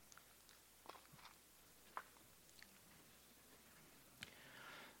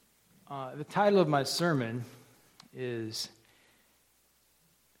The title of my sermon is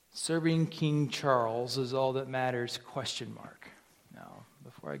Serving King Charles is All That Matters, ? Now,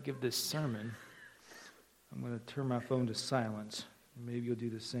 before I give this sermon, I'm going to turn my phone to silence. Maybe you'll do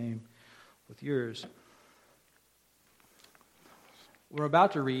the same with yours. What we're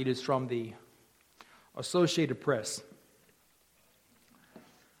about to read is from the Associated Press.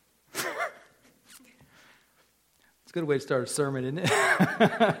 It's a good way to start a sermon, isn't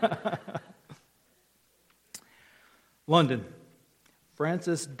it? London.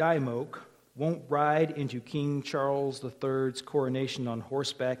 Francis Dymoke won't ride into King Charles III's coronation on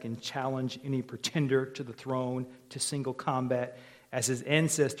horseback and challenge any pretender to the throne to single combat as his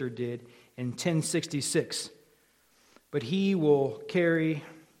ancestor did in 1066. But he will carry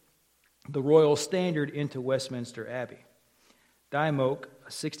the royal standard into Westminster Abbey. Dymoke, a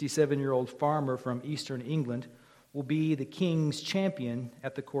 67-year-old farmer from eastern England, will be the king's champion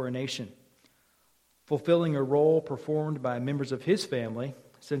at the coronation, fulfilling a role performed by members of his family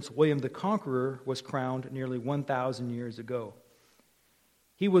since William the Conqueror was crowned nearly 1,000 years ago.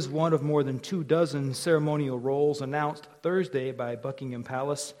 He was one of more than 24 ceremonial roles announced Thursday by Buckingham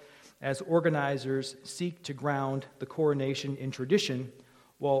Palace as organizers seek to ground the coronation in tradition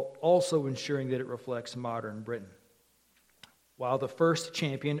while also ensuring that it reflects modern Britain. While the first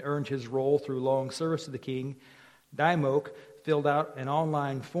champion earned his role through long service to the king, Dymoke filled out an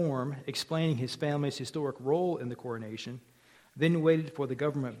online form explaining his family's historic role in the coronation, then waited for the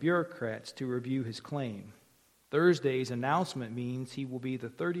government bureaucrats to review his claim. Thursday's announcement means he will be the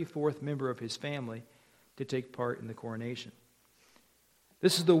 34th member of his family to take part in the coronation.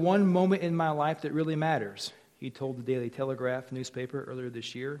 "This is the one moment in my life that really matters," he told the Daily Telegraph newspaper earlier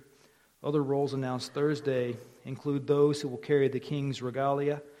this year. Other roles announced Thursday include those who will carry the king's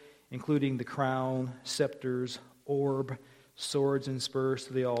regalia, including the crown, scepters, orb, swords, and spurs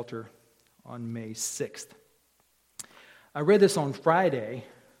to the altar on May 6th. I read this on Friday,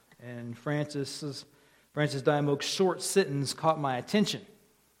 and Francis Dymoke's short sentence caught my attention.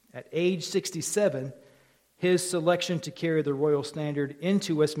 At age 67, his selection to carry the royal standard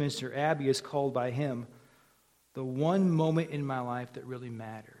into Westminster Abbey is called by him the one moment in my life that really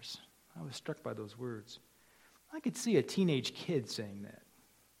matters. I was struck by those words. I could see a teenage kid saying that.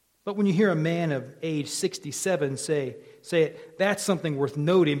 But when you hear a man of age 67 say it, that's something worth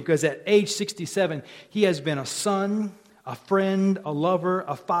noting, because at age 67, he has been a son, a friend, a lover,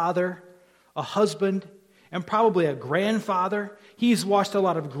 a father, a husband, and probably a grandfather. He's watched a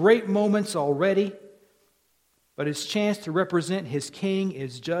lot of great moments already, but his chance to represent his king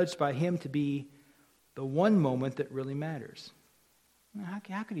is judged by him to be the one moment that really matters.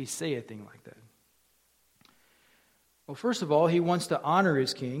 How could he say a thing like that? Well, first of all, he wants to honor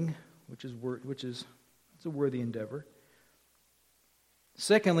his king, which is a worthy endeavor.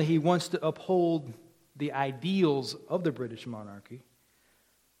 Secondly, he wants to uphold the ideals of the British monarchy.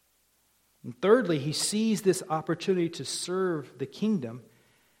 And thirdly, he sees this opportunity to serve the kingdom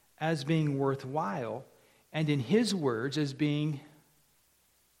as being worthwhile, and in his words, as being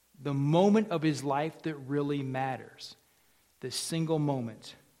the moment of his life that really matters. This single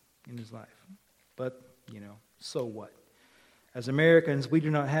moment in his life. But, so what? As Americans, we do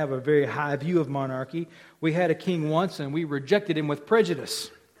not have a very high view of monarchy. We had a king once and we rejected him with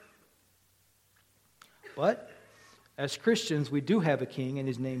prejudice. But as Christians, we do have a king, and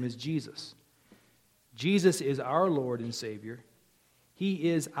his name is Jesus. Jesus is our Lord and Savior. He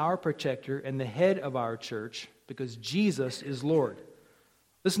is our protector and the head of our church because Jesus is Lord.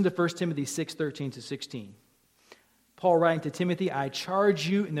 Listen to 1 Timothy 6:13-16. Paul writing to Timothy, "I charge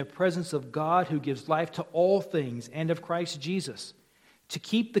you in the presence of God who gives life to all things and of Christ Jesus, to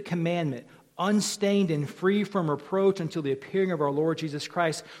keep the commandment unstained and free from reproach until the appearing of our Lord Jesus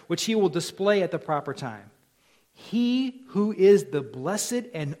Christ, which he will display at the proper time. He who is the blessed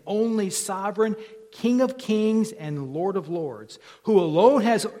and only sovereign King of kings and Lord of lords, who alone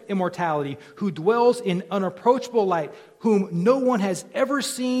has immortality, who dwells in unapproachable light, whom no one has ever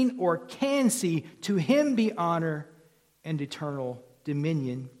seen or can see, to him be honor and eternal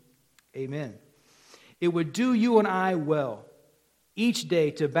dominion. Amen." It would do you and I well each day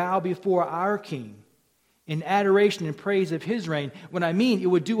to bow before our King in adoration and praise of his reign. When I mean it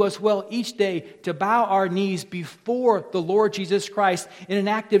would do us well each day to bow our knees before the Lord Jesus Christ in an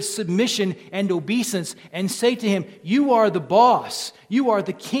act of submission and obeisance and say to him, "You are the boss, you are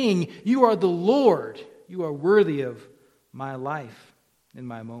the king, you are the Lord, you are worthy of my life and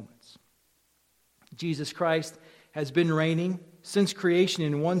my moments." Jesus Christ has been reigning since creation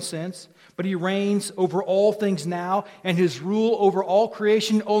in one sense, but he reigns over all things now, and his rule over all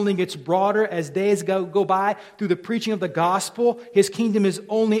creation only gets broader as days go by through the preaching of the gospel. His kingdom is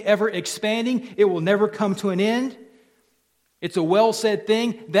only ever expanding. It will never come to an end. It's a well-said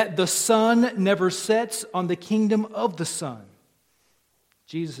thing that the sun never sets on the kingdom of the Son.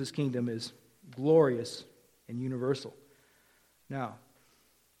 Jesus' kingdom is glorious and universal. Now,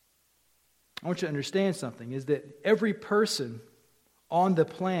 I want you to understand something, is that every person on the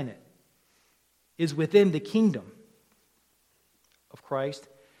planet is within the kingdom of Christ,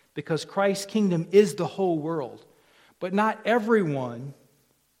 because Christ's kingdom is the whole world. But not everyone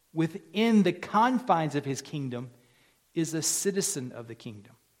within the confines of his kingdom is a citizen of the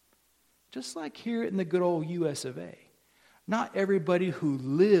kingdom. Just like here in the good old US of A. Not everybody who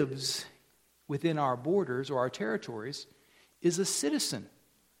lives within our borders or our territories is a citizen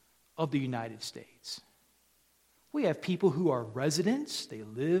of the United States. We have people who are residents, they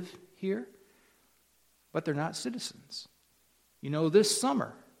live here, but they're not citizens. You know, this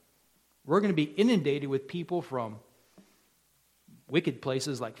summer, we're going to be inundated with people from wicked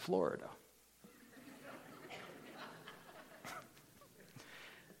places like Florida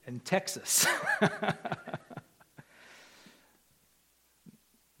and Texas.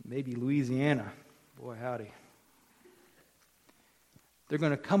 Maybe Louisiana. Boy, howdy. They're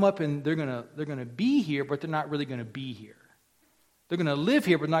going to come up and they're going to be here, but they're not really going to be here. They're going to live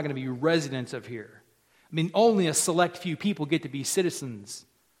here, but not going to be residents of here. I mean, only a select few people get to be citizens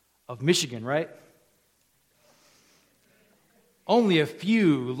of Michigan, right? Only a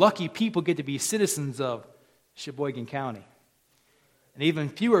few lucky people get to be citizens of Sheboygan County. And even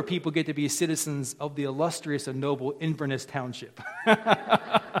fewer people get to be citizens of the illustrious and noble Inverness Township.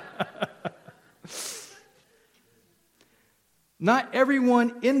 Not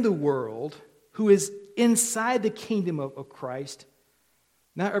everyone in the world who is inside the kingdom of Christ,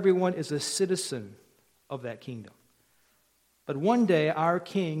 not everyone is a citizen of that kingdom. But one day, our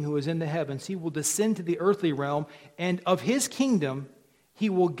King who is in the heavens, he will descend to the earthly realm, and of his kingdom, he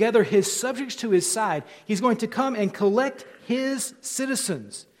will gather his subjects to his side. He's going to come and collect his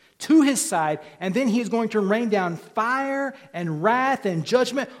citizens to his side, and then he is going to rain down fire and wrath and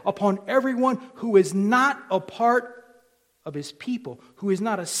judgment upon everyone who is not a part of his people, who is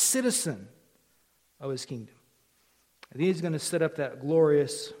not a citizen of his kingdom. And then he's going to set up that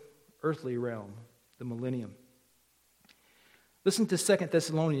glorious earthly realm, the millennium. Listen to 2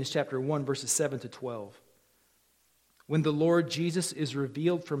 Thessalonians chapter 1, verses 7 to 12. When the Lord Jesus is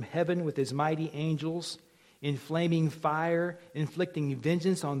revealed from heaven with his mighty angels, in flaming fire, inflicting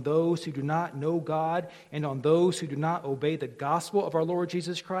vengeance on those who do not know God and on those who do not obey the gospel of our Lord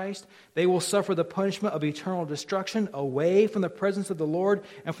Jesus Christ, they will suffer the punishment of eternal destruction away from the presence of the Lord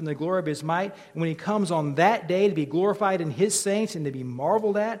and from the glory of his might. And when he comes on that day to be glorified in his saints and to be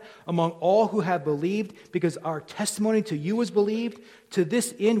marveled at among all who have believed, because our testimony to you was believed, to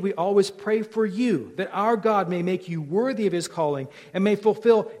this end we always pray for you, that our God may make you worthy of his calling and may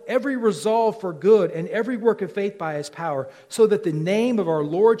fulfill every resolve for good and every work of faith by his power, so that the name of our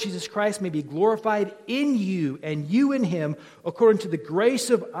Lord Jesus Christ may be glorified in you and you in him, according to the grace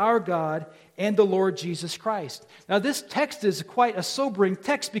of our God and the Lord Jesus Christ. Now, this text is quite a sobering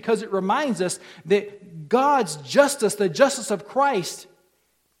text because it reminds us that God's justice, the justice of Christ,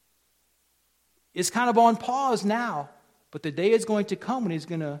 is kind of on pause now. But the day is going to come when he's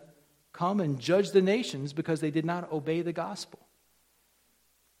going to come and judge the nations because they did not obey the gospel.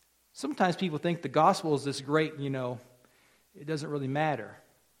 Sometimes people think the gospel is this great, it doesn't really matter.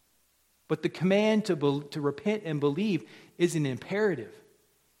 But the command to repent and believe is an imperative.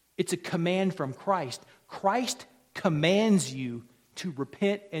 It's a command from Christ. Christ commands you to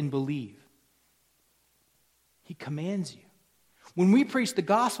repent and believe. He commands you. When we preach the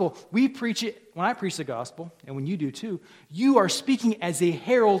gospel, we preach it, when I preach the gospel, and when you do too, you are speaking as a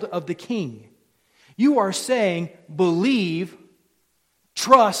herald of the King. You are saying, believe,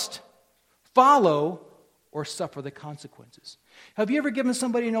 trust, follow, or suffer the consequences. Have you ever given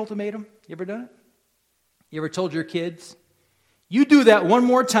somebody an ultimatum? You ever done it? You ever told your kids, you do that one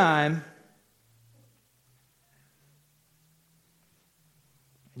more time,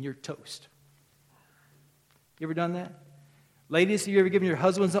 and you're toast. You ever done that? Ladies, have you ever given your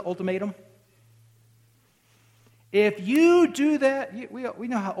husbands an ultimatum? If you do that, we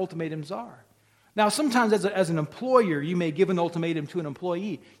know how ultimatums are. Now, sometimes as an employer, you may give an ultimatum to an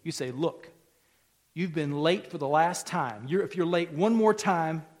employee. You say, look, you've been late for the last time. If you're late one more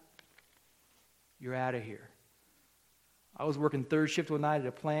time, you're out of here. I was working third shift one night at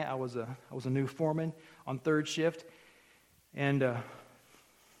a plant. I was a new foreman on third shift. And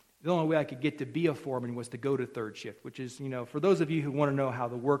The only way I could get to be a foreman was to go to third shift, which is, for those of you who want to know how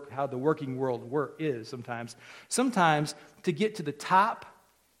the working world is sometimes to get to the top,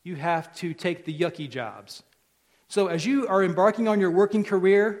 you have to take the yucky jobs. So as you are embarking on your working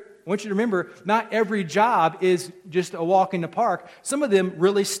career, I want you to remember, not every job is just a walk in the park. Some of them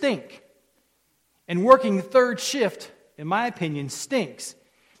really stink. And working third shift, in my opinion, stinks.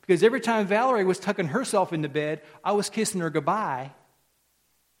 Because every time Valerie was tucking herself into bed, I was kissing her goodbye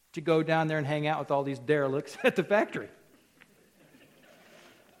to go down there and hang out with all these derelicts at the factory.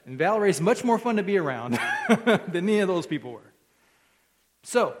 And Valerie's much more fun to be around than any of those people were.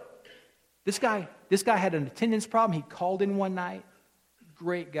 So, this guy had an attendance problem. He called in one night.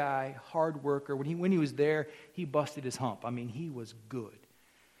 Great guy, hard worker. When he was there, he busted his hump. I mean, he was good.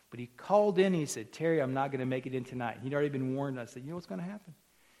 But he called in and he said, Terry, I'm not going to make it in tonight. He'd already been warned. I said, you know what's going to happen?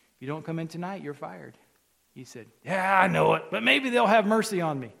 If you don't come in tonight, you're fired. He said, yeah, I know it, but maybe they'll have mercy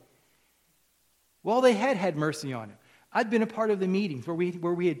on me. Well, they had mercy on him. I'd been a part of the meetings where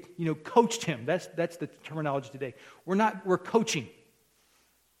we had coached him. That's the terminology today. We're coaching,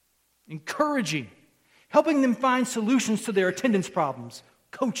 encouraging, helping them find solutions to their attendance problems,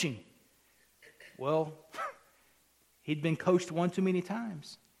 coaching. Well, he'd been coached one too many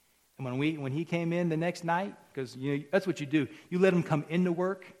times. And when he came in the next night, because that's what you do. You let him come into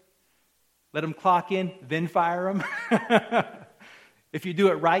work, let him clock in, then fire him. If you do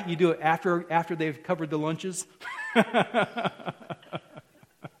it right, you do it after they've covered the lunches.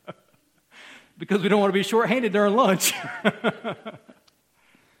 Because we don't want to be shorthanded during lunch.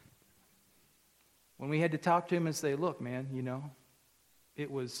 When we had to talk to him and say, look, man,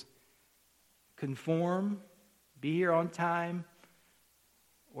 it was conform, be here on time,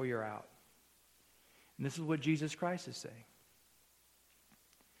 or you're out. And this is what Jesus Christ is saying.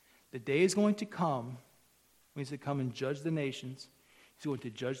 The day is going to come when he's going to come and judge the nations. He's going to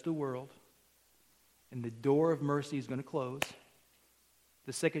judge the world. And the door of mercy is going to close.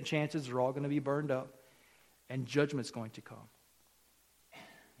 The second chances are all going to be burned up. And judgment's going to come.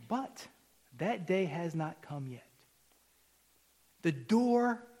 But that day has not come yet. The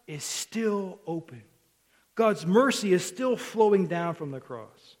door is still open. God's mercy is still flowing down from the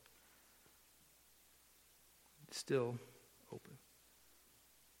cross. It's still open.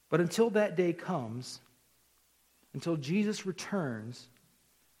 But until that day comes, until Jesus returns,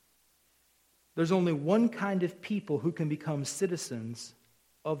 there's only one kind of people who can become citizens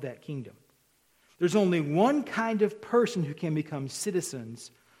of that kingdom. There's only one kind of person who can become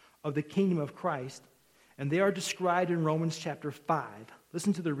citizens of the kingdom of Christ, and they are described in Romans chapter 5.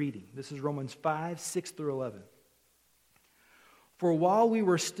 Listen to the reading. This is Romans 5, 6 through 11. For while we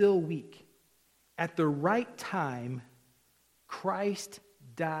were still weak, at the right time, Christ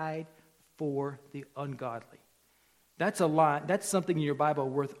died for the ungodly. That's a line. That's something in your Bible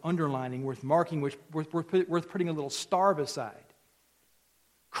worth underlining, worth marking, worth putting a little star beside.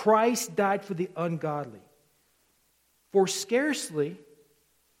 Christ died for the ungodly. For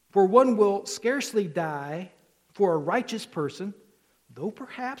one will scarcely die for a righteous person, though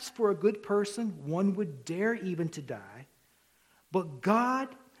perhaps for a good person one would dare even to die. But God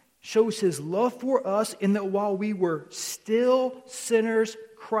shows his love for us in that while we were still sinners,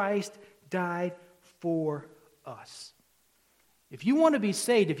 Christ died for us. If you want to be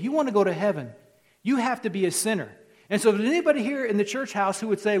saved, if you want to go to heaven, you have to be a sinner. And so if there's anybody here in the church house who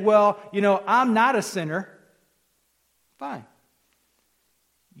would say, well, I'm not a sinner, fine.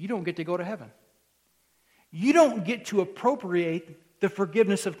 You don't get to go to heaven. You don't get to appropriate the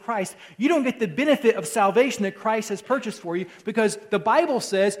forgiveness of Christ. You don't get the benefit of salvation that Christ has purchased for you because the Bible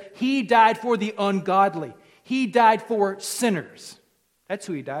says he died for the ungodly. He died for sinners. That's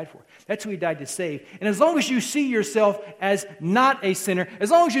who he died for. That's who he died to save. And as long as you see yourself as not a sinner,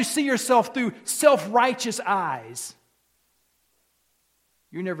 as long as you see yourself through self-righteous eyes,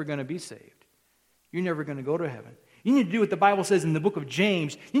 you're never going to be saved. You're never going to go to heaven. You need to do what the Bible says in the book of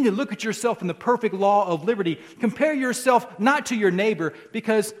James. You need to look at yourself in the perfect law of liberty. Compare yourself not to your neighbor,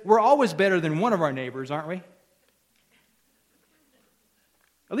 because we're always better than one of our neighbors, aren't we?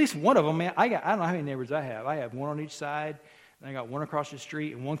 At least one of them, man. I don't know how many neighbors I have. I have one on each side, and I got one across the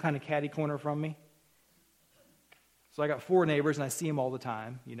street, and one kind of catty corner from me. So I got 4 neighbors, and I see them all the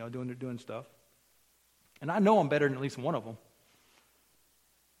time, doing stuff. And I know I'm better than at least one of them.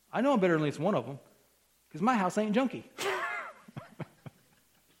 I know I'm better than at least one of them. Because my house ain't junky.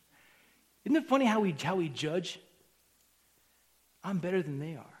 Isn't it funny how we judge? I'm better than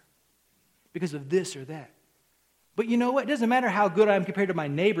they are because of this or that. But you know what? It doesn't matter how good I am compared to my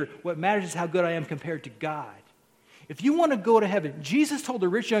neighbor. What matters is how good I am compared to God. If you want to go to heaven, Jesus told the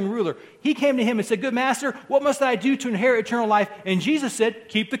rich young ruler, he came to him and said, "Good master, what must I do to inherit eternal life?" And Jesus said,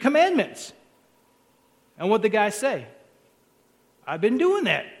 "Keep the commandments." And what did the guy say? "I've been doing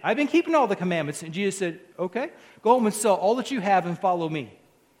that. I've been keeping all the commandments." And Jesus said, "Okay, go home and sell all that you have and follow me."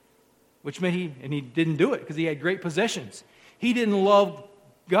 Which meant he didn't do it because he had great possessions. He didn't love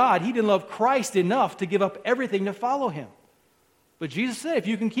God. He didn't love Christ enough to give up everything to follow him. But Jesus said, if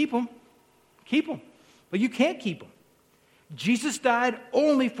you can keep them, keep them. But you can't keep them. Jesus died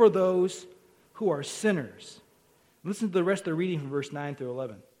only for those who are sinners. Listen to the rest of the reading from verse 9 through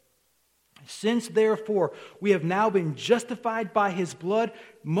 11. "Since therefore we have now been justified by his blood,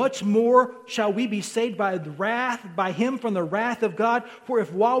 much more shall we be saved by him from the wrath of God. For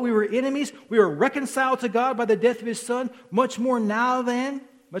if while we were enemies, we were reconciled to God by the death of his Son, much more now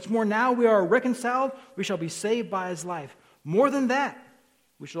we are reconciled, we shall be saved by his life. More than that,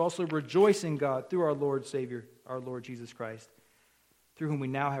 we shall also rejoice in God through our Lord Savior, our Lord Jesus Christ, through whom we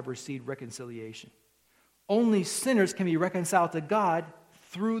now have received reconciliation." Only sinners can be reconciled to God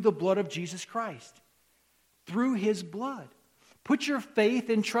through the blood of Jesus Christ, through his blood. Put your faith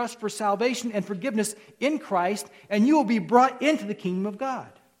and trust for salvation and forgiveness in Christ, and you will be brought into the kingdom of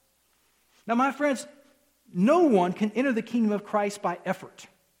God. Now, my friends, no one can enter the kingdom of Christ by effort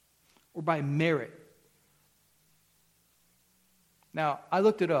or by merit. Now, I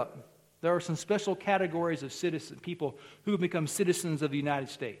looked it up. There are some special categories of people who have become citizens of the United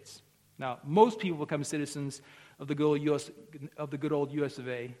States. Now, most people become citizens of the good old US of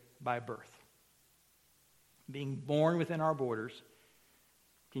A by birth. Being born within our borders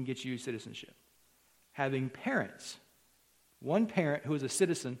can get you citizenship. Having parents, one parent who is a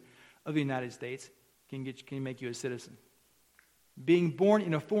citizen of the United States can make you a citizen. Being born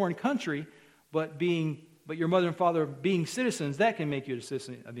in a foreign country, but your mother and father being citizens, that can make you a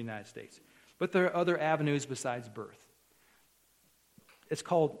citizen of the United States. But there are other avenues besides birth. It's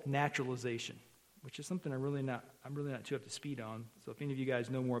called naturalization, which is something I'm really not too up to speed on. So if any of you guys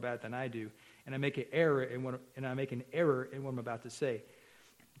know more about it than I do, and I make an error in what I'm about to say,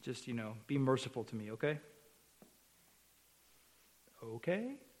 just be merciful to me, okay?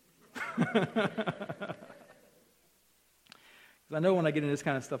 Okay. Because I know when I get into this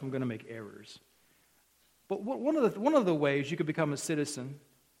kind of stuff, I'm going to make errors. But one of the ways you could become a citizen,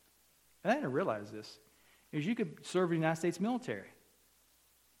 and I didn't realize this, is you could serve in the United States military.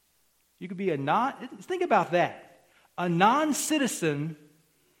 You could be think about that. A non-citizen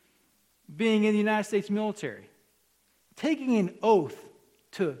being in the United States military, taking an oath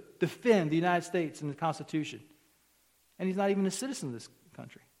to defend the United States and the Constitution. And he's not even a citizen of this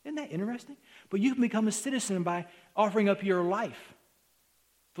country. Isn't that interesting? But you can become a citizen by offering up your life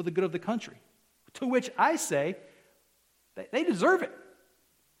for the good of the country. To which I say, they deserve it.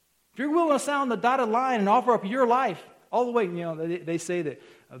 If you're willing to sound the dotted line and offer up your life, all the way, they say that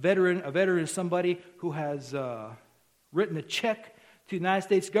a veteran is somebody who has written a check to the United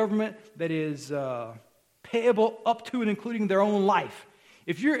States government that is payable up to and including their own life.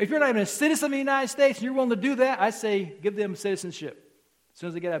 If you're not even a citizen of the United States and you're willing to do that, I say give them citizenship. As soon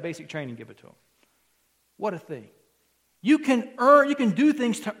as they get that basic training, give it to them. What a thing. You can do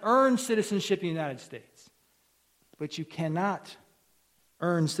things to earn citizenship in the United States, but you cannot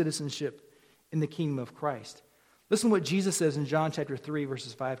earn citizenship in the kingdom of Christ. Listen to what Jesus says in John chapter 3,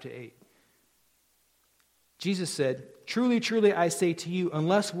 verses 5 to 8. Jesus said, "Truly, truly, I say to you,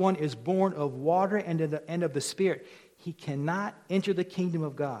 unless one is born of water and of the Spirit, he cannot enter the kingdom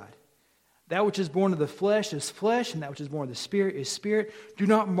of God. That which is born of the flesh is flesh, and that which is born of the Spirit is spirit. Do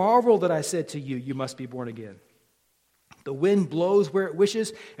not marvel that I said to you, you must be born again. The wind blows where it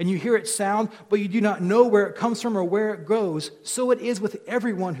wishes, and you hear its sound, but you do not know where it comes from or where it goes. So it is with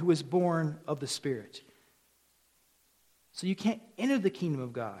everyone who is born of the Spirit." So you can't enter the kingdom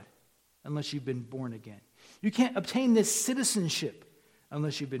of God unless you've been born again. You can't obtain this citizenship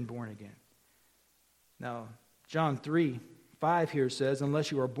unless you've been born again. Now, John 3:5 here says,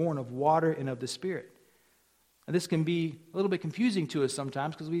 "Unless you are born of water and of the Spirit." And this can be a little bit confusing to us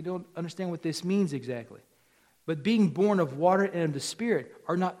sometimes because we don't understand what this means exactly. But being born of water and of the Spirit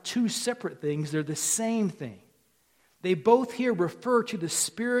are not two separate things. They're the same thing. They both here refer to the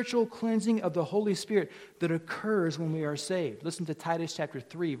spiritual cleansing of the Holy Spirit that occurs when we are saved. Listen to Titus chapter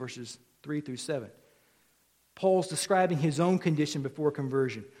 3, verses 3 through 7. Paul's describing his own condition before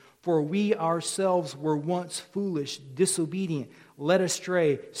conversion. "For we ourselves were once foolish, disobedient, led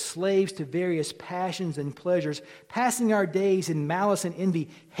astray, slaves to various passions and pleasures, passing our days in malice and envy,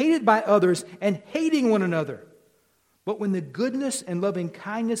 hated by others and hating one another. But when the goodness and loving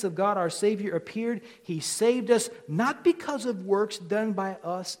kindness of God our Savior appeared, He saved us not because of works done by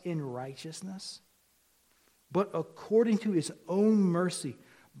us in righteousness, but according to his own mercy,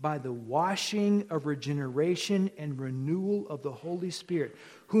 by the washing of regeneration and renewal of the Holy Spirit,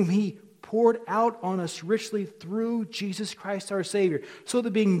 whom he poured out on us richly through Jesus Christ our Savior, so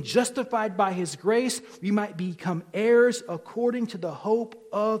that being justified by his grace, we might become heirs according to the hope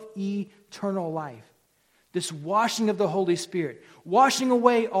of eternal life. This washing of the Holy Spirit, washing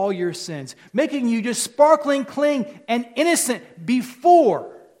away all your sins, making you just sparkling clean and innocent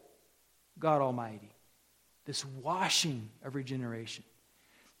before God Almighty. This washing of regeneration.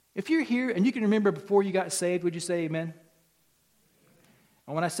 If you're here and you can remember before you got saved, would you say amen?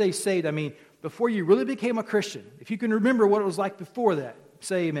 And when I say saved, I mean before you really became a Christian. If you can remember what it was like before that,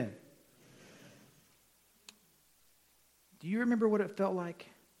 say amen. Do you remember what it felt like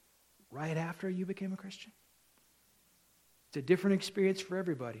right after you became a Christian? It's a different experience for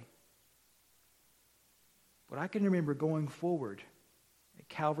everybody. But I can remember going forward at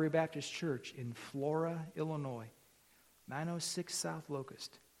Calvary Baptist Church in Flora, Illinois, 906 South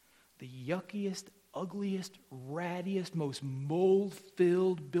Locust, the yuckiest, ugliest, rattiest, most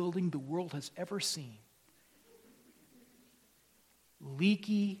mold-filled building the world has ever seen.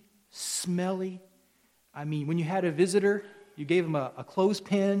 Leaky, smelly. I mean, when you had a visitor, you gave them a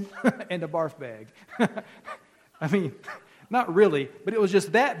clothespin and a barf bag. I mean, not really, but it was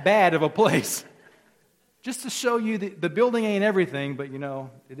just that bad of a place. Just to show you the building ain't everything, but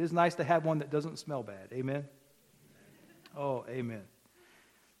it is nice to have one that doesn't smell bad. Amen? Oh, amen.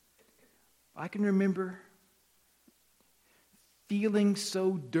 I can remember feeling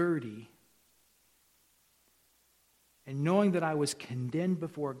so dirty and knowing that I was condemned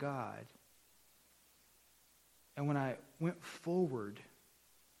before God. And when I went forward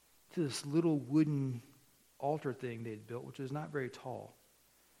to this little wooden altar thing they'd built, which was not very tall,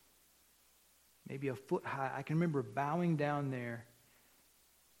 maybe a foot high, I can remember bowing down there,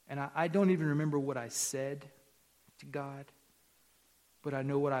 and I don't even remember what I said to God, but I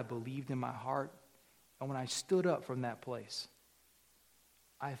know what I believed in my heart. And when I stood up from that place,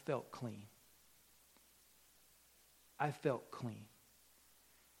 I felt clean. I felt clean.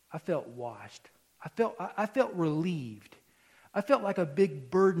 I felt washed. I felt relieved. I felt like a big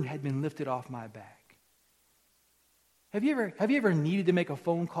burden had been lifted off my back. Have you ever needed to make a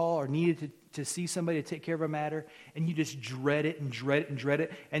phone call or needed to see somebody to take care of a matter, and you just dread it and dread it and dread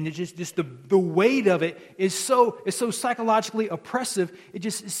it, and it's just the weight of it is so psychologically oppressive, it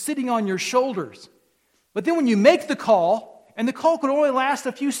just is sitting on your shoulders. But then when you make the call, and the call could only last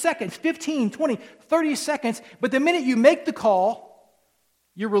a few seconds, 15, 20, 30 seconds, but the minute you make the call,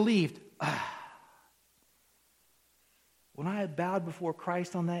 you're relieved. When I had bowed before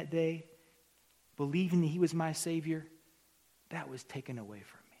Christ on that day, believing that he was my Savior, that was taken away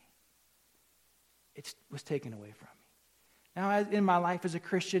from me. It was taken away from me. Now, in my life as a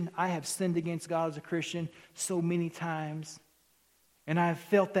Christian, I have sinned against God as a Christian so many times, and I have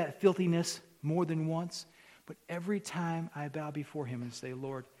felt that filthiness more than once. But every time I bow before him and say,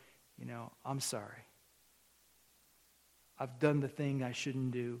 Lord, I'm sorry. I've done the thing I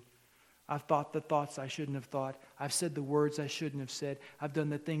shouldn't do. I've thought the thoughts I shouldn't have thought. I've said the words I shouldn't have said. I've done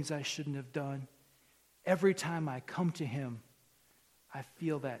the things I shouldn't have done. Every time I come to him, I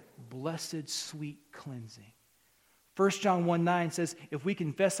feel that blessed, sweet cleansing. 1 John 1:9 says, if we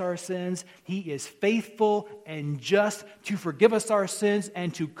confess our sins, he is faithful and just to forgive us our sins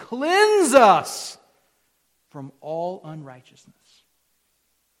and to cleanse us from all unrighteousness.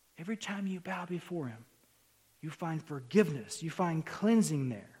 Every time you bow before him, you find forgiveness. You find cleansing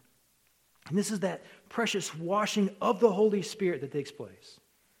there. And this is that precious washing of the Holy Spirit that takes place.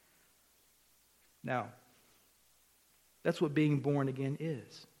 Now, that's what being born again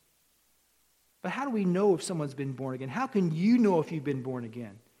is. But how do we know if someone's been born again? How can you know if you've been born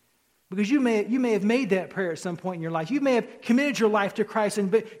again? Because you may have made that prayer at some point in your life. You may have committed your life to Christ,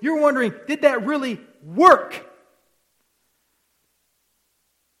 but you're wondering, did that really work?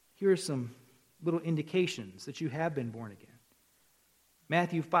 Here are some little indications that you have been born again.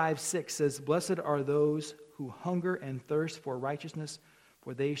 Matthew 5:6 says, blessed are those who hunger and thirst for righteousness,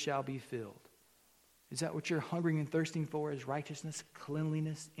 for they shall be filled. Is that what you're hungering and thirsting for, is righteousness,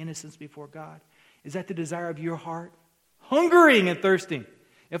 cleanliness, innocence before God? Is that the desire of your heart? Hungering and thirsting.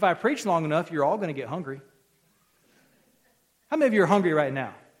 If I preach long enough, you're all going to get hungry. How many of you are hungry right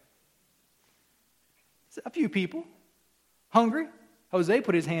now? A few people. Hungry. Jose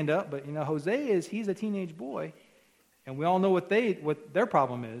put his hand up, but he's a teenage boy, and we all know what their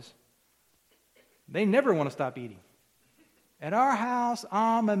problem is. They never want to stop eating. At our house,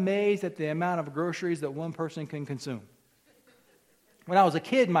 I'm amazed at the amount of groceries that one person can consume. When I was a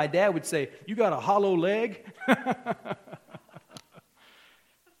kid, my dad would say, you got a hollow leg?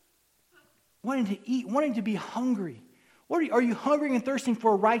 wanting to eat, wanting to be hungry. Are you hungering and thirsting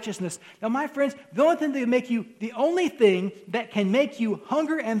for righteousness? Now, my friends, the only thing that can make you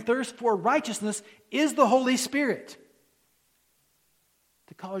hunger and thirst for righteousness is the Holy Spirit.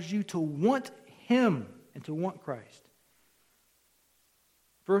 To cause you to want Him and to want Christ.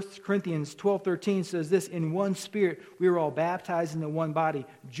 1 Corinthians 12:13 says this, in one Spirit we were all baptized into one body,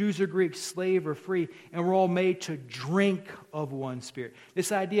 Jews or Greeks, slave or free, and we're all made to drink of one Spirit.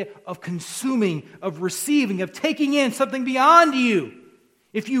 This idea of consuming, of receiving, of taking in something beyond you.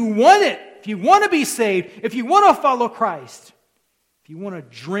 If you want it, if you want to be saved, if you want to follow Christ, if you want to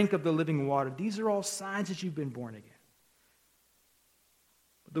drink of the living water, these are all signs that you've been born again.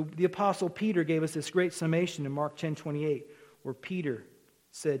 The Apostle Peter gave us this great summation in Mark 10:28, where Peter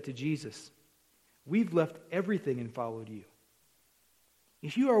said to Jesus, we've left everything and followed you.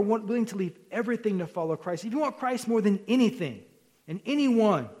 If you are willing to leave everything to follow Christ, if you want Christ more than anything and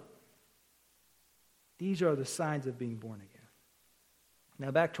anyone, these are the signs of being born again.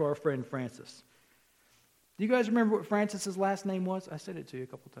 Now back to our friend Francis. Do you guys remember what Francis's last name was? I said it to you a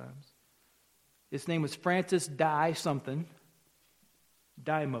couple times. His name was Francis Dymoke.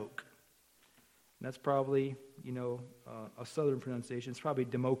 And that's probably, a southern pronunciation. It's probably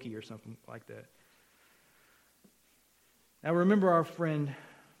Demoki or something like that. Now remember our friend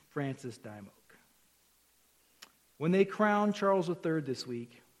Francis Dymoke. When they crown Charles III this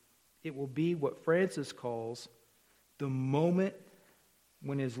week, it will be what Francis calls the moment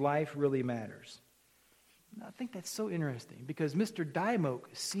when his life really matters. Now, I think that's so interesting because Mr. Dymoke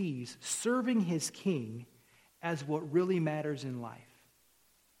sees serving his king as what really matters in life.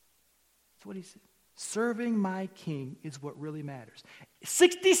 That's what he said. Serving my king is what really matters.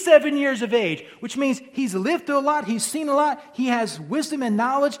 67 years of age, which means he's lived through a lot, he's seen a lot, he has wisdom and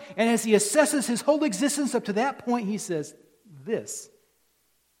knowledge, and as he assesses his whole existence up to that point, he says, this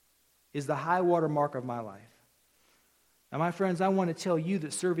is the high water mark of my life. Now, my friends, I want to tell you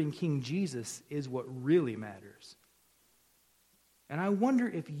that serving King Jesus is what really matters. And I wonder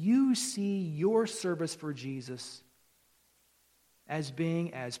if you see your service for Jesus as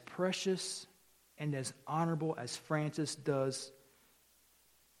being as precious and as honorable as Francis does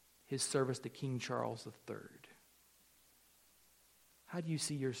his service to King Charles III. How do you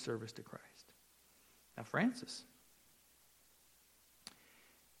see your service to Christ? Now, Francis,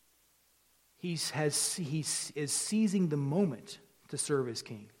 he is seizing the moment to serve his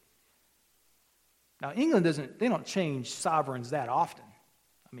king. Now, England they don't change sovereigns that often.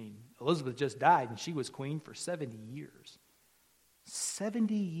 I mean, Elizabeth just died and she was queen for 70 years.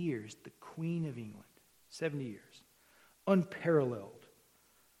 70 years, the Queen of England. 70 years. Unparalleled.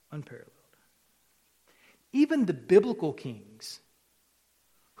 Even the biblical kings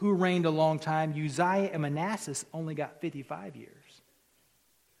who reigned a long time, Uzziah and Manasseh, only got 55 years.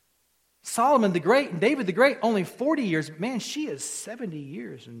 Solomon the Great and David the Great, only 40 years. Man, she is 70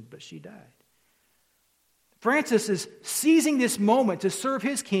 years, but she died. Francis is seizing this moment to serve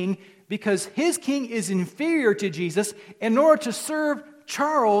his king because his king is inferior to Jesus. In order to serve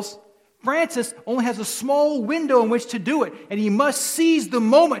Charles, Francis only has a small window in which to do it, and he must seize the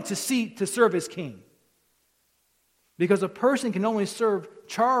moment to serve his king. Because a person can only serve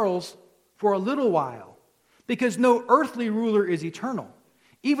Charles for a little while, because no earthly ruler is eternal.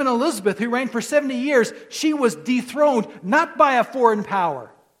 Even Elizabeth, who reigned for 70 years, she was dethroned not by a foreign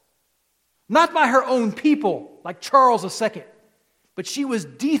power, not by her own people, like Charles II, but she was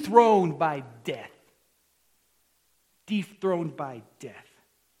dethroned by death. Dethroned by death.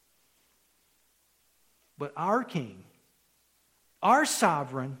 But our King, our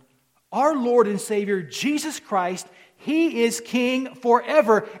Sovereign, our Lord and Savior, Jesus Christ, He is King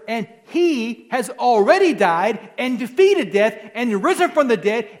forever, and He has already died and defeated death and risen from the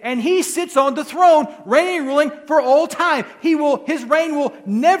dead, and He sits on the throne, reigning and ruling for all time. His reign will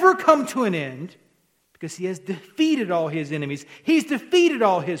never come to an end because He has defeated all His enemies. He's defeated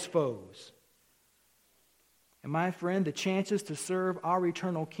all His foes. And my friend, the chances to serve our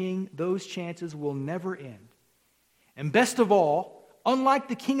eternal King, those chances will never end. And best of all, unlike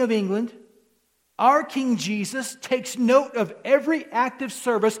the King of England, our King Jesus takes note of every act of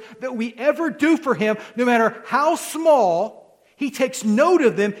service that we ever do for Him, no matter how small. He takes note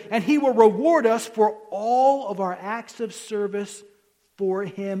of them, and He will reward us for all of our acts of service for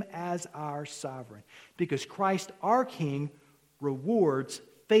Him as our sovereign. Because Christ, our King, rewards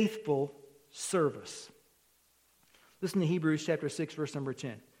faithful service. Listen to Hebrews chapter 6, verse number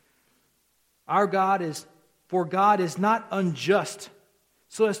 10. For God is not unjust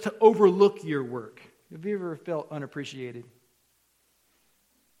so as to overlook your work. Have you ever felt unappreciated?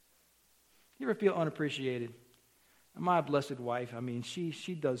 You ever feel unappreciated? My blessed wife,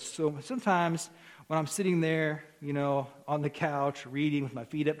 she does so much. Sometimes when I'm sitting there, on the couch, reading with my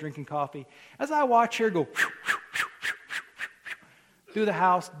feet up, drinking coffee, as I watch her go through the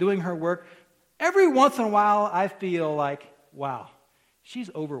house, doing her work, every once in a while I feel like, wow, she's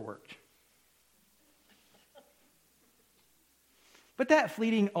overworked. But that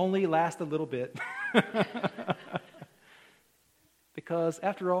fleeting only lasts a little bit. Because,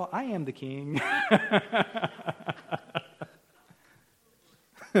 after all, I am the king.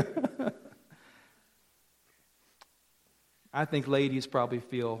 I think ladies probably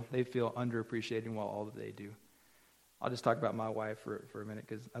feel underappreciated in all that they do. I'll just talk about my wife for a minute,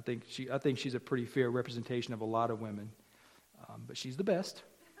 because I think she's a pretty fair representation of a lot of women. But she's the best.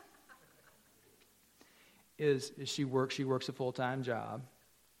 She works a full-time job.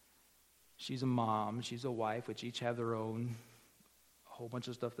 She's a mom. She's a wife, which each have their own whole bunch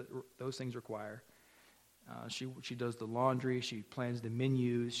of stuff that those things require. She does the laundry. She plans the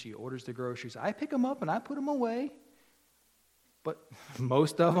menus. She orders the groceries. I pick them up and I put them away. But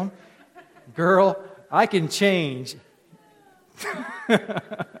most of them, girl, I can change.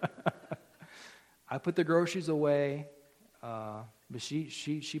 I put the groceries away, but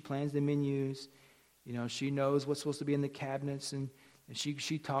she plans the menus. She knows what's supposed to be in the cabinets, and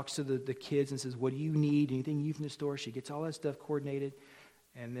she talks to the kids and says, "What do you need? Anything you need from the store?" She gets all that stuff coordinated,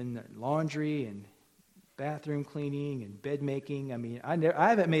 and then the laundry and bathroom cleaning and bed making. I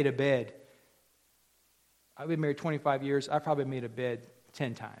haven't made a bed. I've been married 25 years. I've probably made a bed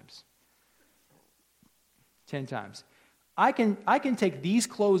 10 times. 10 times. I can take these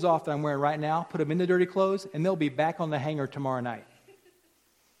clothes off that I'm wearing right now, put them in the dirty clothes, and they'll be back on the hanger tomorrow night.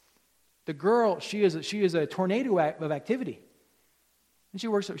 The girl, she is a tornado of activity. And she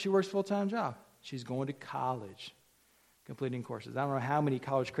works a full-time job. She's going to college, completing courses. I don't know how many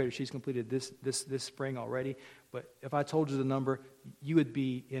college credits she's completed this spring already, but if I told you the number, you would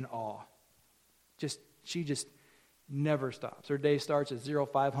be in awe. She just never stops. Her day starts at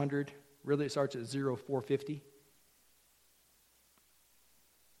 0500. Really, it starts at 0450.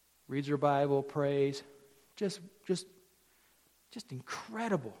 Reads her Bible, prays. Just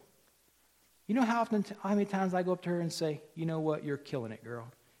incredible. You know how many times I go up to her and say, "You know what? You're killing it, girl.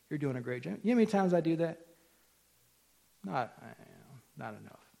 You're doing a great job." You know how many times I do that? Not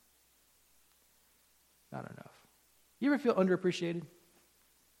enough. Not enough. You ever feel underappreciated?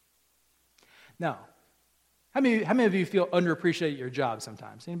 No. How many of you feel underappreciated at your job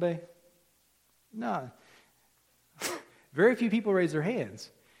sometimes? Anybody? No. Very few people raise their hands.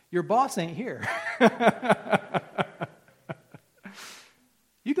 Your boss ain't here.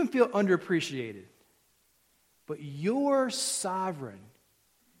 You can feel underappreciated. But your sovereign,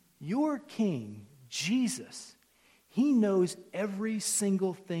 your king, Jesus, he knows every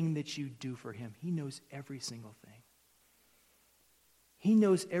single thing that you do for him. He knows every single thing. He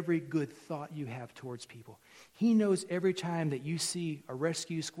knows every good thought you have towards people. He knows every time that you see a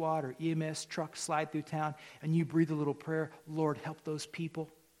rescue squad or EMS truck slide through town and you breathe a little prayer, "Lord, help those people."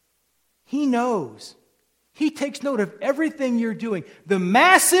 He knows. He takes note of everything you're doing, the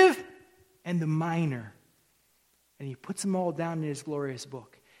massive and the minor. And he puts them all down in his glorious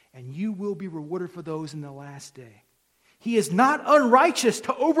book. And you will be rewarded for those in the last day. He is not unrighteous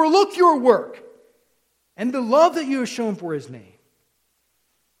to overlook your work and the love that you have shown for his name.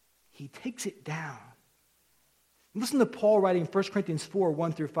 He takes it down. Listen to Paul writing in 1 Corinthians 4,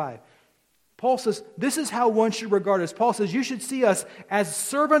 1 through 5. Paul says, this is how one should regard us. Paul says, you should see us as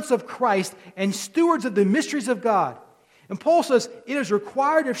servants of Christ and stewards of the mysteries of God. And Paul says, it is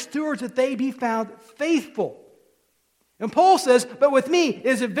required of stewards that they be found faithful. And Paul says, but with me, it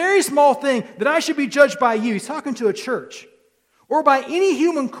is a very small thing that I should be judged by you. He's talking to a church. Or by any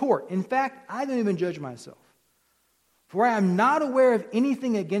human court. In fact, I don't even judge myself. For I am not aware of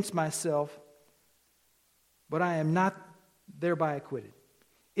anything against myself, but I am not thereby acquitted.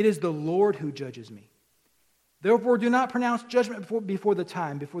 It is the Lord who judges me. Therefore, do not pronounce judgment before the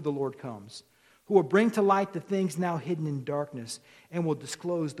time, before the Lord comes, who will bring to light the things now hidden in darkness and will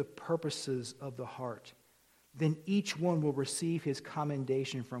disclose the purposes of the heart. Then each one will receive his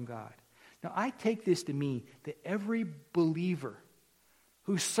commendation from God. Now, I take this to mean that every believer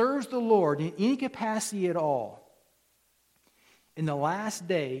who serves the Lord in any capacity at all, in the last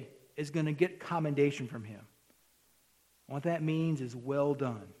day is going to get commendation from him. What that means is, well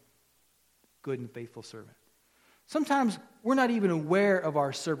done, good and faithful servant. Sometimes we're not even aware of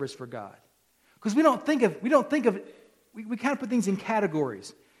our service for God. Because we kind of put things in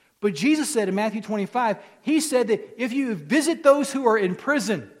categories. But Jesus said in Matthew 25, he said that if you visit those who are in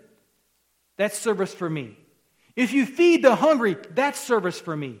prison, that's service for me. If you feed the hungry, that's service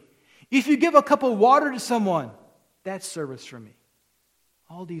for me. If you give a cup of water to someone, That's service for me.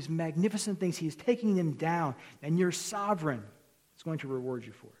 All these magnificent things, He is taking them down, and your sovereign is going to reward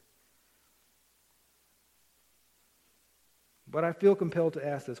you for it. But I feel compelled to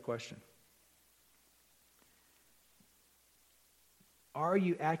ask this question. Are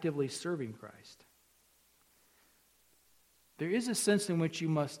you actively serving Christ? There is a sense in which you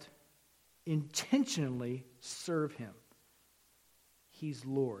must intentionally serve Him. He's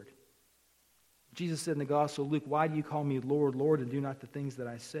Lord. Jesus said in the Gospel of Luke, "Why do you call me Lord, Lord, and do not the things that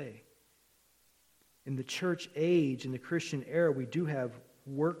I say?" In the church age, in the Christian era, we do have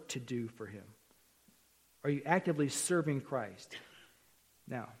work to do for Him. Are you actively serving Christ?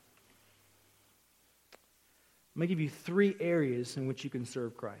 Now, I'm going to give you 3 areas in which you can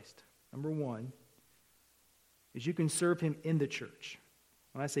serve Christ. Number 1 is you can serve Him in the church.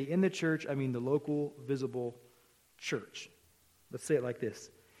 When I say in the church, I mean the local, visible church. Let's say it like this.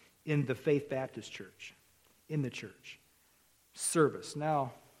 In the Faith Baptist Church. In the church. Service.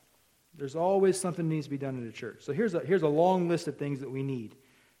 Now, there's always something that needs to be done in the church. So here's a long list of things that we need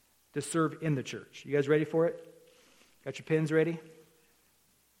to serve in the church. You guys ready for it? Got your pens ready?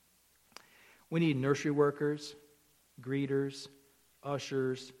 We need nursery workers, greeters,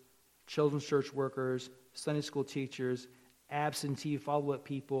 ushers, children's church workers, Sunday school teachers, absentee follow-up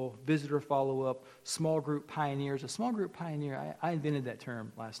people, visitor follow-up, small group pioneers. A small group pioneer, I invented that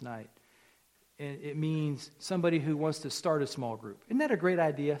term last night. And it means somebody who wants to start a small group. Isn't that a great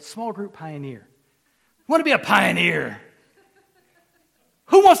idea? Small group pioneer. I want to be a pioneer.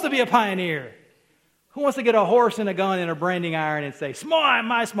 Who wants to be a pioneer? Who wants to get a horse and a gun and a branding iron and say,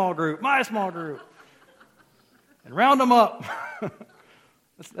 my small group, and round them up.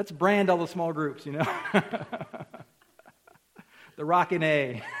 Let's brand all the small groups, you know. The Rockin'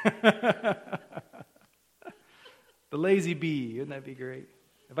 A. The Lazy Bee. Wouldn't that be great?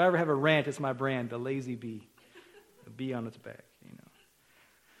 If I ever have a ranch, it's my brand, the Lazy Bee. A bee on its back, you know.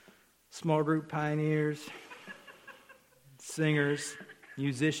 Small group pioneers, singers,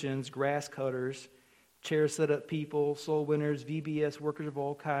 musicians, grass cutters, chair set-up people, soul winners, VBS workers of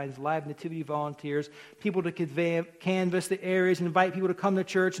all kinds, live nativity volunteers, people to canvass the areas, invite people to come to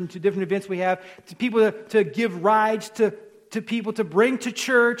church and to different events we have, to people to give rides to people to bring to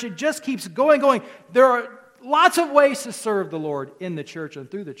church. It just keeps going. There are lots of ways to serve the Lord in the church and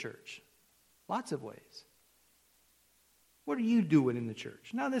through the church. Lots of ways. What are you doing in the church?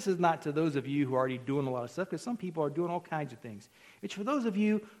 Now, this is not to those of you who are already doing a lot of stuff, because some people are doing all kinds of things. It's for those of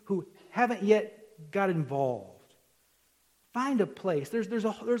you who haven't yet got involved. Find a place. There's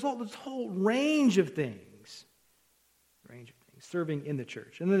all this whole range of things. Serving in the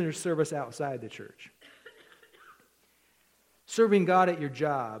church. And then there's service outside the church. Serving God at your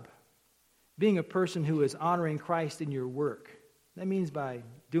job. Being a person who is honoring Christ in your work. That means by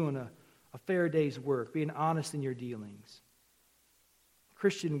doing a fair day's work, being honest in your dealings.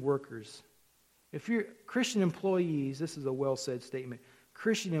 Christian workers. If you're Christian employees, this is a well-said statement,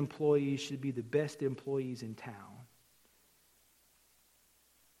 Christian employees should be the best employees in town.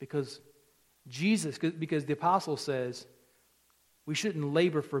 Because the apostle says we shouldn't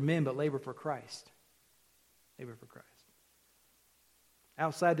labor for men, but labor for Christ. Labor for Christ.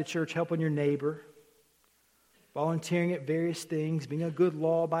 Outside the church, helping your neighbor, volunteering at various things, being a good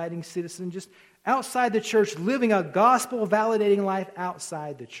law-abiding citizen, just outside the church, living a gospel-validating life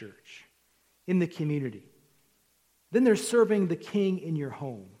outside the church, in the community. Then there's serving the King in your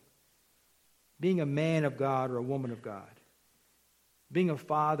home, being a man of God or a woman of God, being a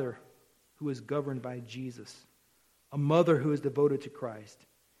father who is governed by Jesus, a mother who is devoted to Christ,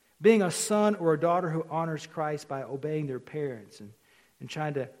 being a son or a daughter who honors Christ by obeying their parents and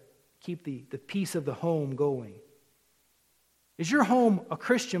trying to keep the peace of the home going. Is your home a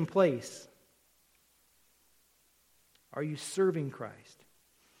Christian place? Are you serving Christ?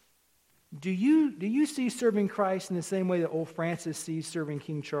 Do you see serving Christ in the same way that old Francis sees serving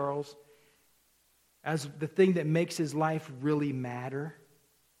King Charles? As the thing that makes his life really matter?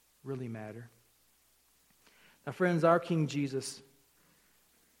 Really matter. Now, friends, our King Jesus,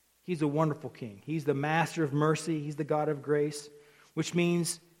 He's a wonderful King. He's the Master of mercy. He's the God of grace, which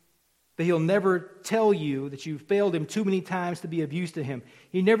means that He'll never tell you that you failed Him too many times to be of use to Him.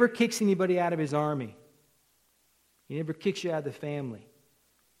 He never kicks anybody out of His army. He never kicks you out of the family.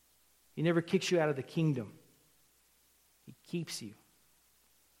 He never kicks you out of the kingdom. He keeps you.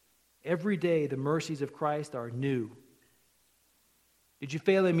 Every day, the mercies of Christ are new. Did you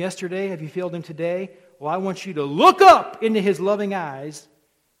fail Him yesterday? Have you failed Him today? Well, I want you to look up into His loving eyes,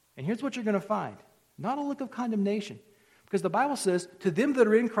 and here's what you're going to find. Not a look of condemnation. Because the Bible says, to them that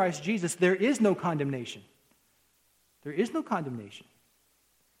are in Christ Jesus, there is no condemnation. There is no condemnation.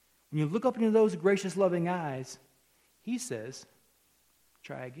 When you look up into those gracious, loving eyes, He says,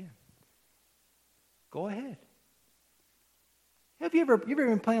 try again. Go ahead. Have you ever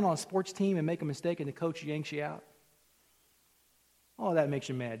been playing on a sports team and make a mistake and the coach yanks you out? Oh, that makes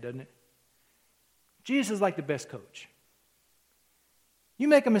you mad, doesn't it? Jesus is like the best coach. You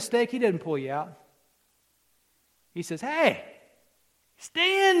make a mistake, he doesn't pull you out. He says, hey,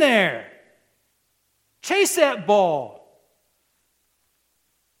 stay in there. Chase that ball.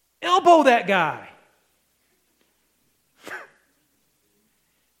 Elbow that guy.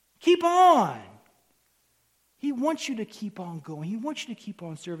 Keep on. He wants you to keep on going. He wants you to keep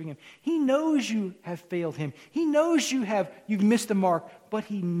on serving him. He knows you have failed him. He knows you've missed the mark, but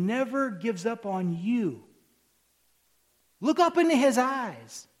he never gives up on you. Look up into his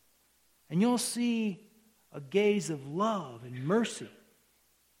eyes, and you'll see a gaze of love and mercy.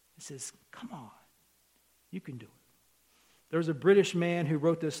 It says, come on, you can do it. There was a British man who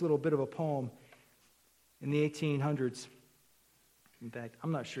wrote this little bit of a poem in the 1800s. In fact,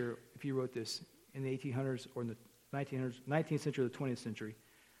 I'm not sure if he wrote this in the 1800s or in the 19th century or the 20th century.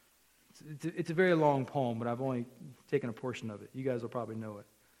 It's a very long poem, but I've only taken a portion of it. You guys will probably know it.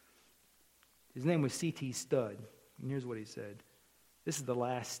 His name was C.T. Studd, and here's what he said. This is the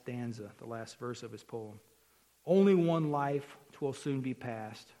last stanza, the last verse of his poem. Only one life 'twill soon be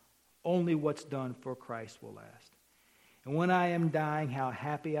past. Only what's done for Christ will last. And when I am dying, how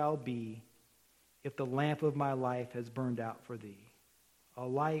happy I'll be if the lamp of my life has burned out for thee. A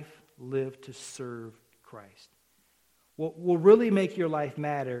life lived to serve Christ. What will really make your life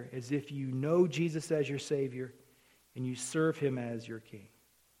matter is if you know Jesus as your Savior and you serve him as your King.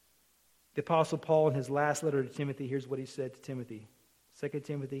 The Apostle Paul, in his last letter to Timothy, here's what he said to Timothy. 2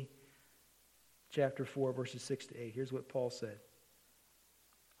 Timothy chapter 4, verses 6 to 8. Here's what Paul said.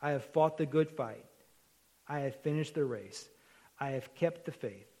 I have fought the good fight. I have finished the race. I have kept the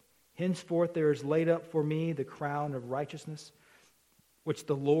faith. Henceforth there is laid up for me the crown of righteousness, which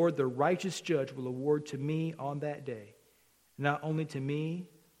the Lord, the righteous judge, will award to me on that day. Not only to me,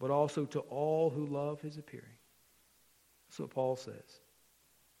 but also to all who love his appearing. That's what Paul says.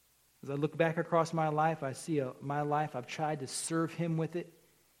 As I look back across my life, I see my life, I've tried to serve him with it,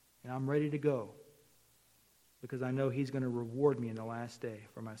 and I'm ready to go because I know he's going to reward me in the last day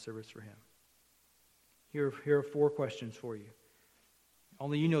for my service for him. Here are 4 questions for you.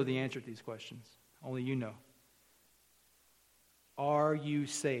 Only you know the answer to these questions. Only you know. Are you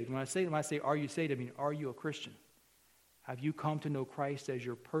saved? When I say are you saved, I mean, are you a Christian? Have you come to know Christ as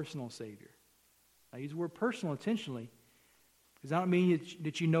your personal Savior? I use the word personal intentionally because I don't mean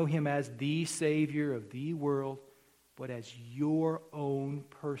that you know him as the Savior of the world, but as your own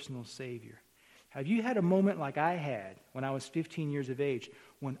personal Savior. Have you had a moment like I had when I was 15 years of age,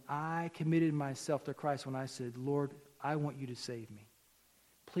 when I committed myself to Christ, when I said, Lord, I want you to save me.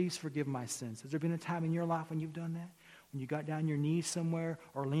 Please forgive my sins. Has there been a time in your life when you've done that? When you got down on your knees somewhere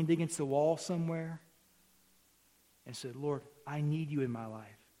or leaned against the wall somewhere and said, Lord, I need you in my life.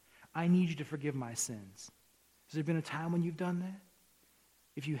 I need you to forgive my sins. Has there been a time when you've done that?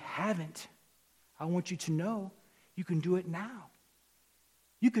 If you haven't, I want you to know you can do it now.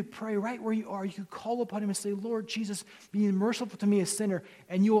 You could pray right where you are. You could call upon him and say, Lord Jesus, be merciful to me, a sinner.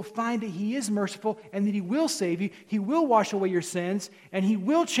 And you will find that he is merciful and that he will save you. He will wash away your sins and he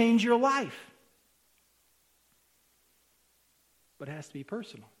will change your life. But it has to be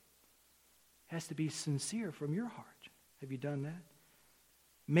personal. It has to be sincere from your heart. Have you done that?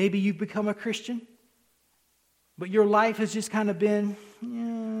 Maybe you've become a Christian, but your life has just kind of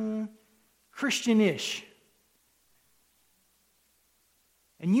been Christian-ish.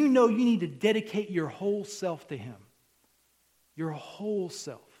 And you know you need to dedicate your whole self to him. Your whole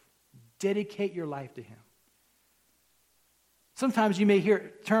self. Dedicate your life to him. Sometimes you may hear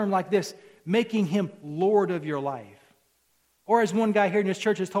a term like this, making him Lord of your life. Or as one guy here in this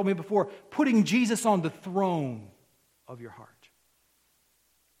church has told me before, putting Jesus on the throne of your heart.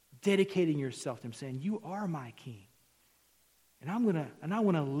 Dedicating yourself to him, saying, you are my king. And I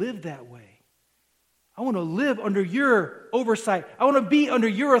want to live that way. I want to live under your oversight. I want to be under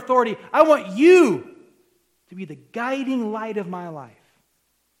your authority. I want you to be the guiding light of my life.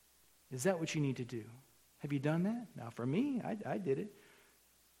 Is that what you need to do? Have you done that? Now, for me, I did it.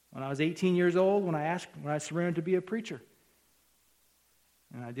 When I was 18 years old, when I surrendered to be a preacher.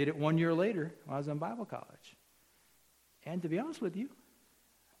 And I did it 1 year later when I was in Bible college. And to be honest with you,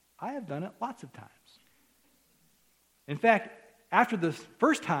 I have done it lots of times. In fact, after the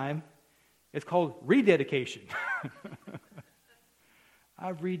first time, it's called rededication.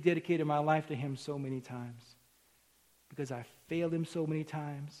 I've rededicated my life to him so many times because I failed him so many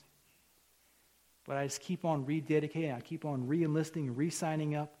times. But I just keep on rededicating. I keep on re-enlisting and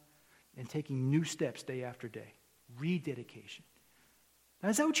re-signing up and taking new steps day after day. rededication. Now,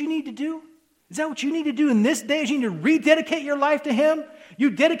 is that what you need to do? Is that what you need to do in this day? Is you need to rededicate your life to Him? You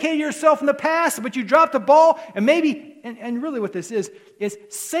dedicated yourself in the past, but you dropped the ball, and maybe, and really what this is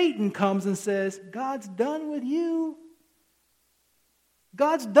Satan comes and says, God's done with you.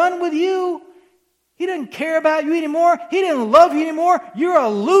 God's done with you. He doesn't care about you anymore. He didn't love you anymore. You're a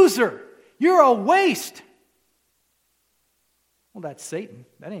loser. You're a waste. Well, that's Satan.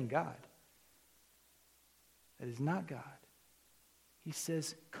 That ain't God. That is not God. He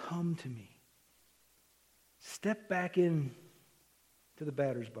says, come to me. Step back in to the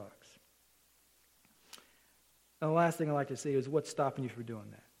batter's box. Now, the last thing I'd like to say is what's stopping you from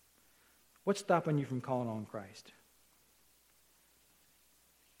doing that? What's stopping you from calling on Christ?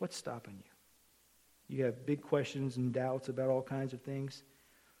 What's stopping you? You have big questions and doubts about all kinds of things.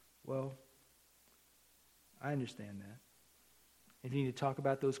 Well, I understand that. If you need to talk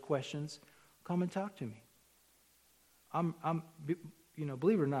about those questions, come and talk to me.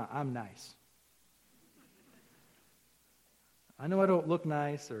 Believe it or not, I'm nice. I know I don't look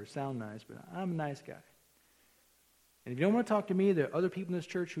nice or sound nice, but I'm a nice guy. And if you don't want to talk to me, there are other people in this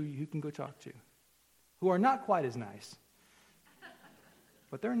church who you can go talk to, who are not quite as nice,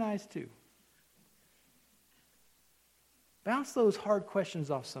 but they're nice too. Bounce those hard questions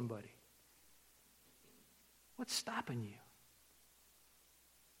off somebody. What's stopping you?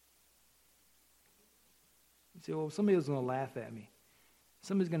 You say, well, somebody's going to laugh at me.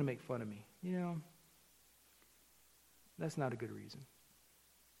 Somebody's going to make fun of me. That's not a good reason.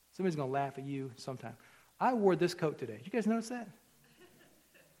 Somebody's going to laugh at you sometime. I wore this coat today. Did you guys notice that?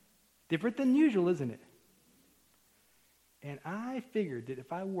 Different than usual, isn't it? And I figured that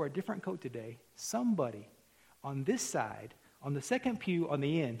if I wore a different coat today, somebody on this side, on the second pew on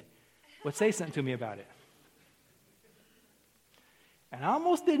the end, would say something to me about it. And I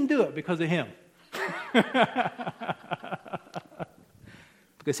almost didn't do it because of him.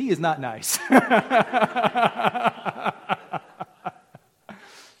 Because he is not nice.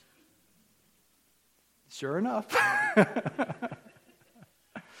 Sure enough.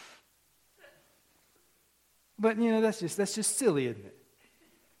 But that's just silly, isn't it?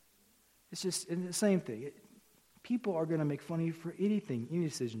 It's just the same thing. People are going to make fun of you for anything, any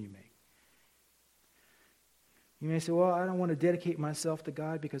decision you make. You may say, well, I don't want to dedicate myself to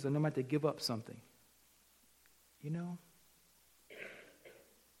God because I know I have to give up something.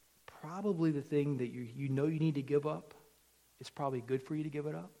 Probably the thing that you need to give up, it's probably good for you to give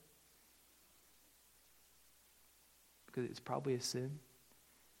it up. Because it's probably a sin.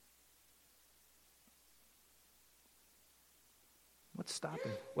 What's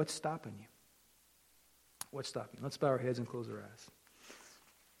stopping? What's stopping you? What's stopping you? Let's bow our heads and close our eyes.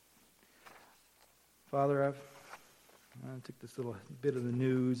 Father, I took this little bit of the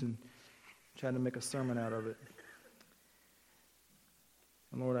news and tried to make a sermon out of it.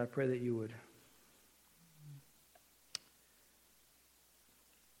 And Lord, I pray that you would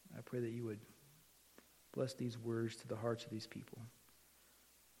bless these words to the hearts of these people.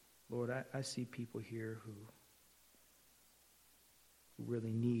 Lord, I see people here who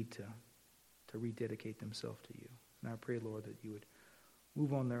really need to rededicate themselves to you. And I pray, Lord, that you would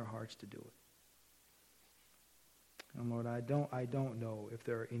move on their hearts to do it. And Lord, I don't know if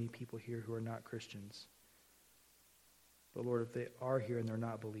there are any people here who are not Christians. But Lord, if they are here and they're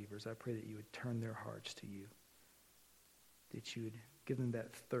not believers, I pray that you would turn their hearts to you. That you would give them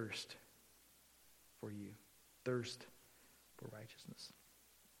that thirst for you. Thirst for righteousness.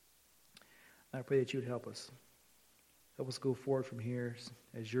 And I pray that you would help us. Help us go forward from here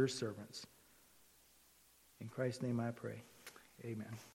as your servants. In Christ's name I pray. Amen.